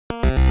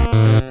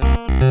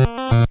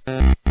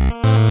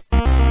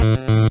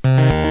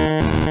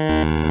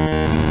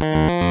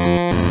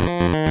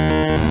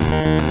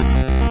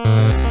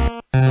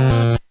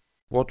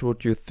what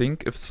would you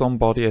think if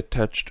somebody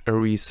attached a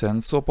Wii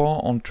sensor bar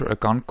onto a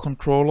gun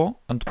controller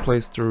and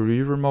placed the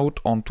Wii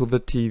remote onto the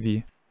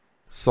TV?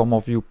 Some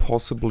of you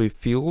possibly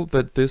feel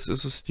that this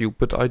is a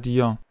stupid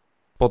idea.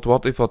 But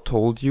what if I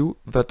told you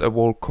that a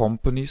whole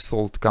company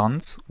sold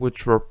guns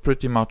which were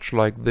pretty much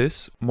like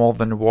this more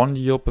than 1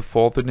 year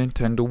before the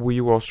Nintendo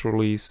Wii was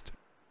released?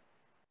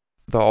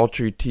 The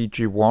RGT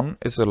G1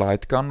 is a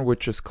light gun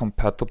which is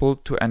compatible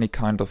to any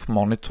kind of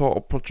monitor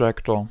or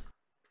projector.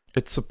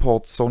 It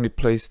supports Sony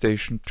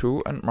PlayStation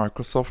 2 and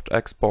Microsoft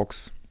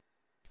Xbox.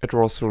 It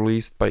was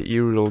released by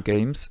Ereal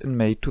Games in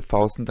May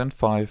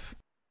 2005.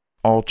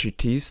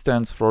 RGT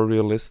stands for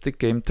Realistic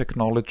Game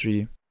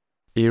Technology.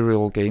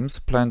 Ereal Games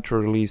plan to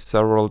release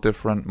several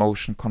different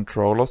motion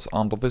controllers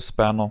under this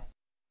banner.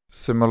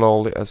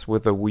 Similarly as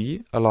with the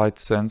Wii, a light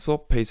sensor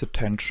pays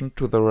attention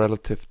to the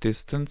relative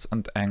distance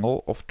and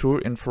angle of two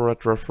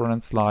infrared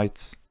reference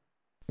lights.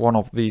 One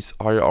of these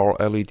IR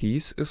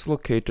LEDs is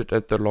located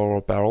at the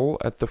lower barrel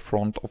at the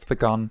front of the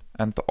gun,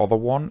 and the other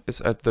one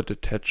is at the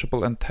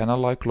detachable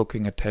antenna-like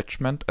looking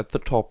attachment at the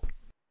top.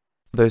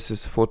 This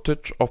is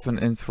footage of an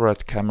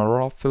infrared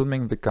camera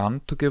filming the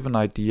gun to give an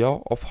idea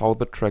of how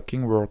the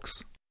tracking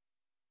works.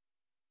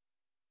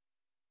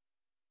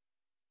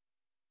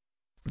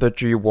 The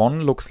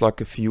G1 looks like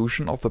a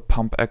fusion of a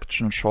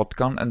pump-action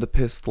shotgun and a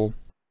pistol.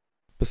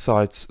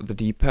 Besides the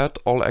D-pad,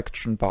 all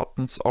action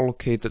buttons are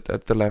located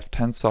at the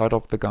left-hand side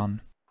of the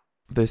gun.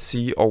 The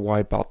C or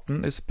Y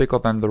button is bigger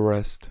than the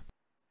rest.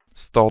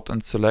 Start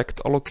and select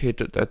are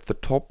located at the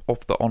top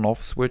of the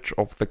on-off switch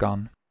of the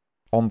gun.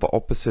 On the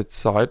opposite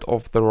side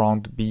of the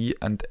round B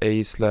and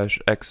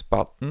A/X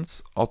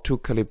buttons are two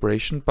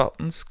calibration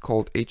buttons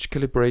called H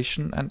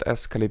calibration and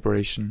S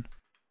calibration.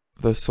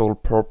 The sole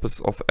purpose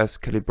of S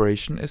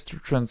calibration is to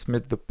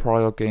transmit the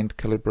prior gained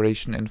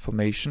calibration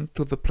information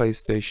to the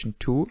PlayStation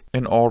 2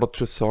 in order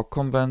to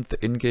circumvent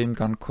the in-game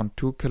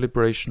GunCon2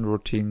 calibration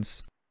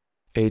routines.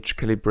 H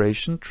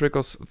calibration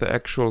triggers the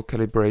actual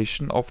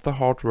calibration of the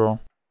hardware.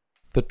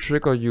 The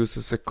trigger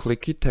uses a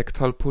clicky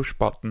tactile push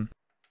button.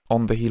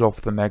 On the heel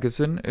of the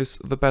magazine is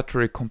the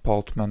battery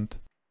compartment.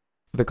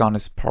 The gun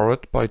is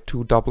powered by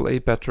two AA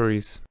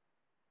batteries.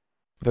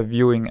 The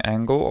viewing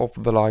angle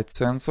of the light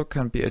sensor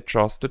can be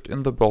adjusted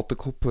in the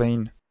vertical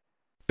plane.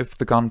 If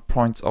the gun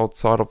points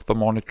outside of the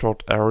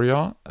monitored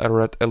area, a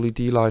red LED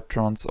light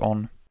turns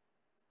on.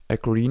 A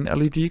green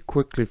LED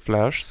quickly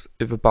flashes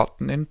if a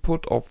button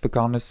input of the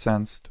gun is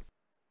sensed.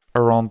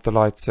 Around the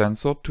light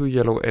sensor, two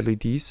yellow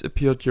LEDs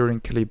appear during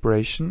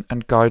calibration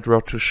and guide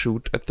where to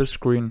shoot at the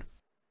screen.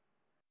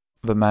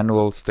 The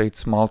manual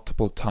states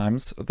multiple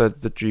times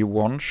that the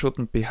G1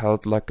 shouldn't be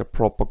held like a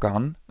proper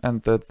gun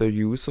and that the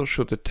user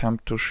should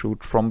attempt to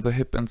shoot from the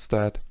hip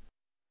instead.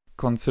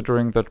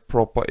 Considering that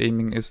proper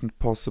aiming isn't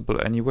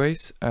possible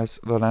anyways, as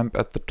the lamp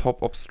at the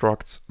top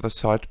obstructs the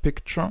side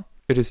picture,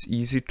 it is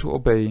easy to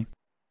obey.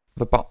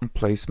 The button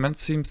placement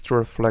seems to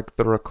reflect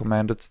the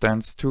recommended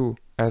stance too,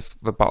 as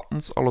the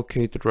buttons are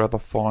located rather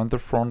far in the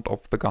front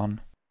of the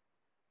gun.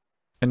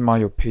 In my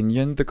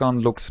opinion, the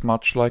gun looks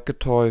much like a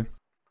toy.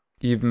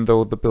 Even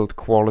though the build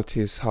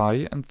quality is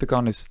high and the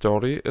gun is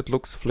sturdy, it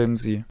looks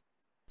flimsy.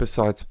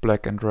 Besides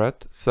black and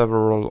red,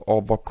 several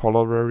other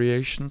color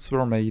variations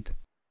were made.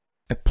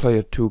 A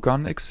Player 2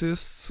 gun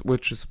exists,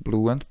 which is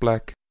blue and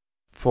black.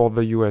 For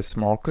the US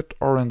market,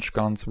 orange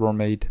guns were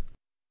made.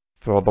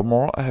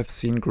 Furthermore, I have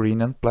seen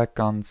green and black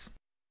guns.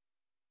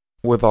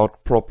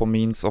 Without proper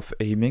means of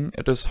aiming,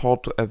 it is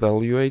hard to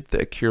evaluate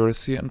the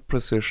accuracy and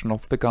precision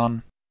of the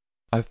gun.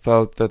 I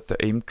felt that the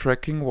aim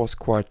tracking was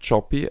quite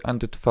choppy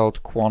and it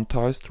felt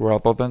quantized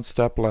rather than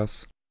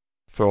stepless.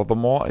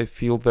 Furthermore, I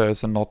feel there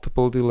is a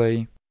notable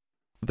delay.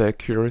 The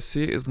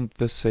accuracy isn't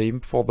the same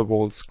for the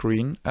whole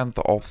screen and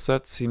the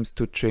offset seems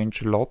to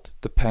change a lot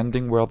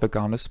depending where the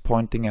gun is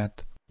pointing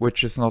at,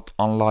 which is not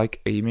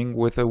unlike aiming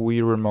with a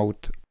Wii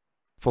remote.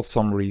 For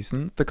some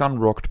reason, the gun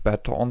worked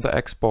better on the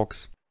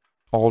Xbox.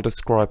 All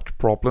described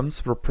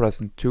problems were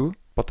present too,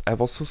 but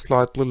ever so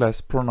slightly less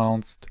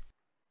pronounced.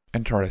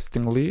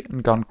 Interestingly,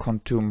 in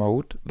GunCon2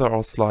 mode, there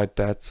are slight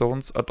dead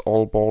zones at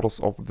all borders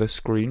of the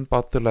screen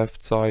but the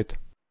left side.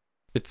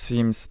 It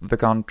seems the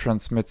gun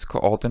transmits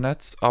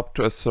coordinates up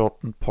to a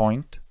certain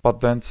point, but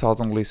then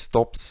suddenly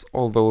stops,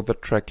 although the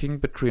tracking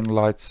between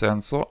light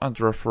sensor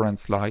and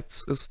reference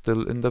lights is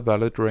still in the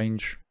valid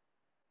range.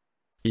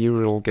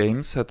 Ereal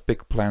Games had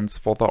big plans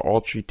for the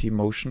RGT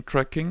motion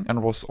tracking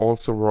and was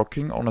also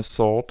working on a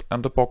sword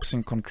and a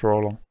boxing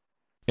controller.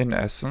 In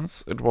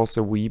essence, it was a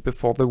Wii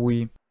before the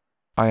Wii.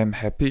 I am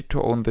happy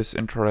to own this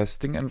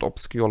interesting and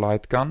obscure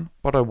light gun,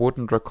 but I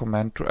wouldn't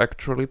recommend to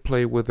actually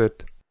play with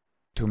it.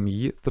 To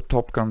me, the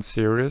Top Gun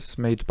series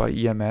made by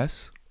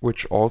EMS,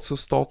 which also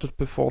started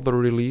before the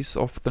release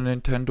of the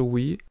Nintendo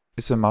Wii,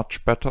 is a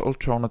much better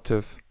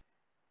alternative.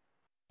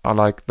 I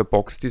like the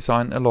box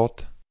design a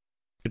lot.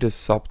 It is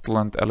subtle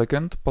and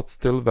elegant, but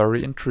still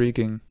very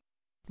intriguing.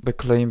 The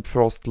claim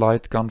first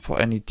light gun for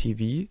any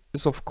TV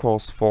is of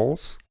course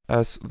false,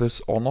 as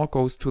this honor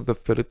goes to the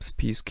Philips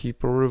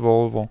Peacekeeper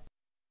revolver.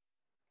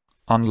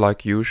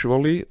 Unlike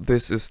usually,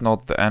 this is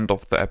not the end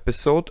of the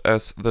episode,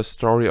 as the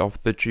story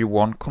of the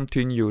G1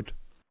 continued.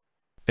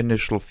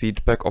 Initial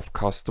feedback of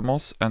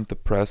customers and the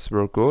press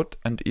were good,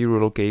 and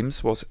Ereal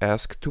Games was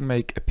asked to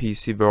make a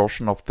PC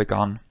version of the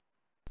gun.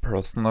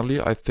 Personally,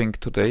 I think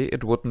today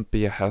it wouldn't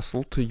be a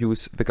hassle to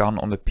use the gun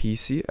on a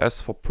PC,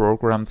 as for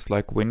programs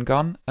like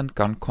WinGun and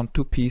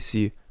GunCon2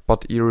 PC,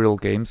 but Ereal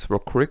Games were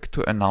quick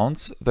to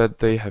announce that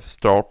they have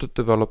started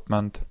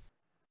development.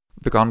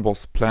 The gun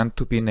was planned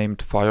to be named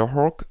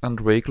Firehawk and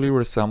vaguely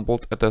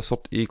resembled a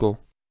Desert Eagle.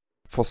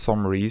 For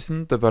some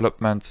reason,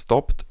 development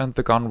stopped and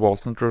the gun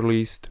wasn't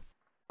released.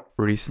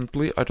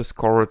 Recently, I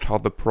discovered how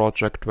the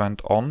project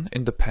went on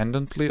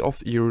independently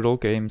of Ereal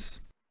Games.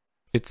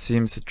 It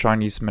seems a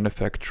Chinese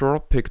manufacturer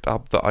picked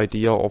up the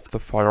idea of the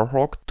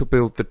Firehawk to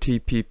build the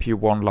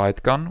TPP-1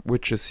 light gun,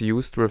 which is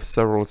used with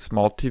several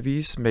smart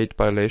TVs made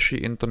by Leshy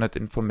Internet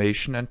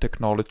Information and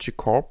Technology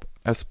Corp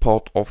as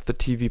part of the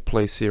TV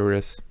Play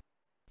series.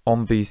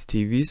 On these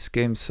TVs,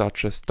 games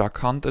such as Duck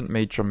Hunt and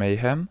Major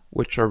Mayhem,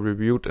 which I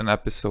reviewed in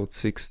episode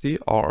 60,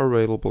 are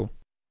available.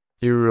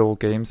 Ereal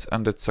Games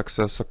and its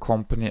successor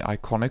company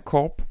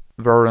Iconic-Corp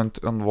weren't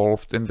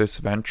involved in this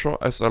venture,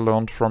 as I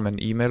learned from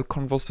an email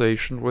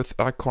conversation with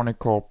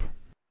Iconic-Corp.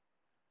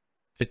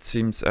 It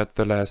seems at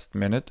the last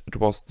minute it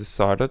was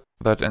decided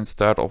that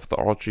instead of the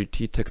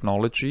RGT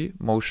technology,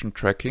 motion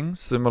tracking,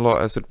 similar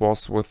as it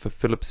was with the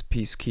Philips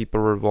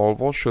Peacekeeper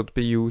revolver, should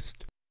be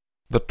used.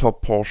 The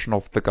top portion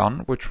of the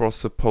gun, which was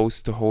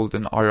supposed to hold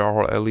an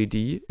IR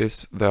LED,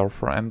 is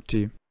therefore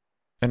empty.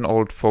 In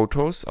old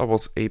photos I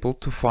was able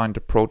to find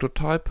a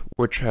prototype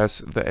which has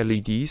the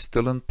LED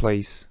still in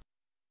place.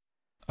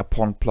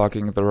 Upon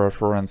plugging the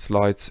reference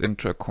lights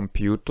into a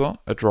computer,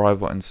 a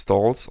driver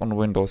installs on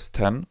Windows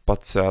 10,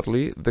 but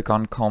sadly the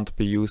gun can't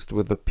be used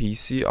with a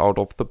PC out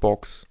of the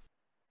box.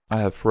 I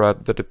have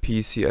read that a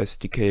PC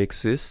SDK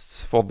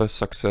exists for the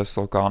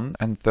successor gun,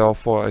 and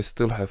therefore I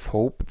still have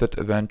hope that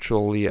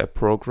eventually a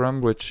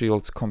program which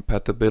shields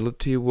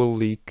compatibility will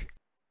leak.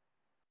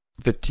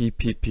 The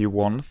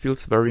TPP-1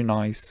 feels very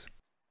nice.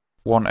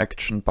 One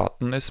action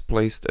button is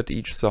placed at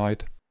each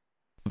side.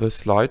 The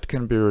slide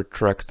can be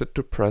retracted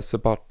to press a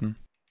button.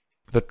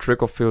 The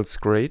trigger feels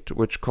great,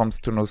 which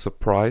comes to no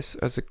surprise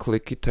as a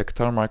clicky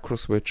tactile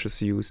microswitch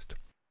is used.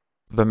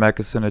 The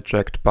magazine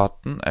eject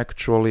button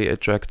actually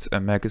ejects a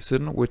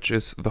magazine, which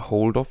is the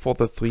holder for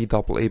the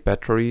 3AA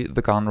battery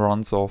the gun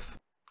runs off.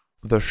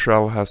 The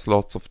shell has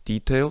lots of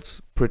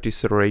details, pretty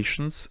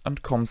serrations,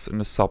 and comes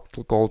in a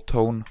subtle gold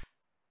tone.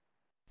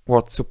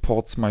 What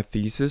supports my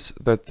thesis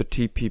that the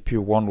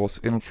TPP-1 was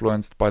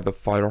influenced by the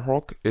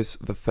Firehawk is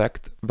the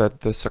fact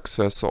that the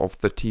successor of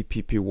the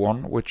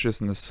TPP-1, which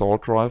is an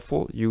assault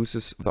rifle,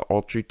 uses the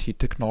RGT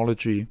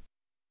technology.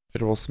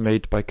 It was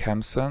made by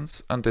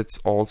CamSense and it's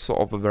also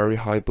of a very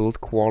high build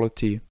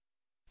quality.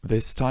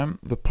 This time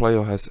the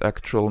player has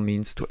actual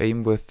means to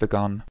aim with the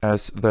gun,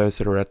 as there is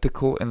a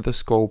reticle in the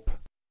scope.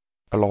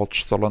 A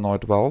large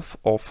solenoid valve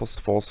offers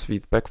force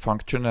feedback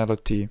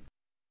functionality.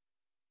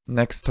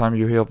 Next time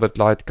you hear that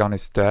light gun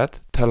is dead,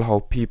 tell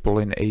how people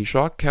in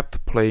Asia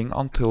kept playing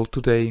until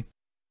today.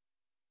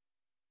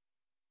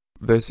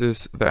 This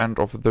is the end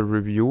of the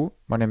review.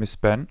 My name is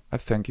Ben. I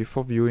thank you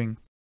for viewing.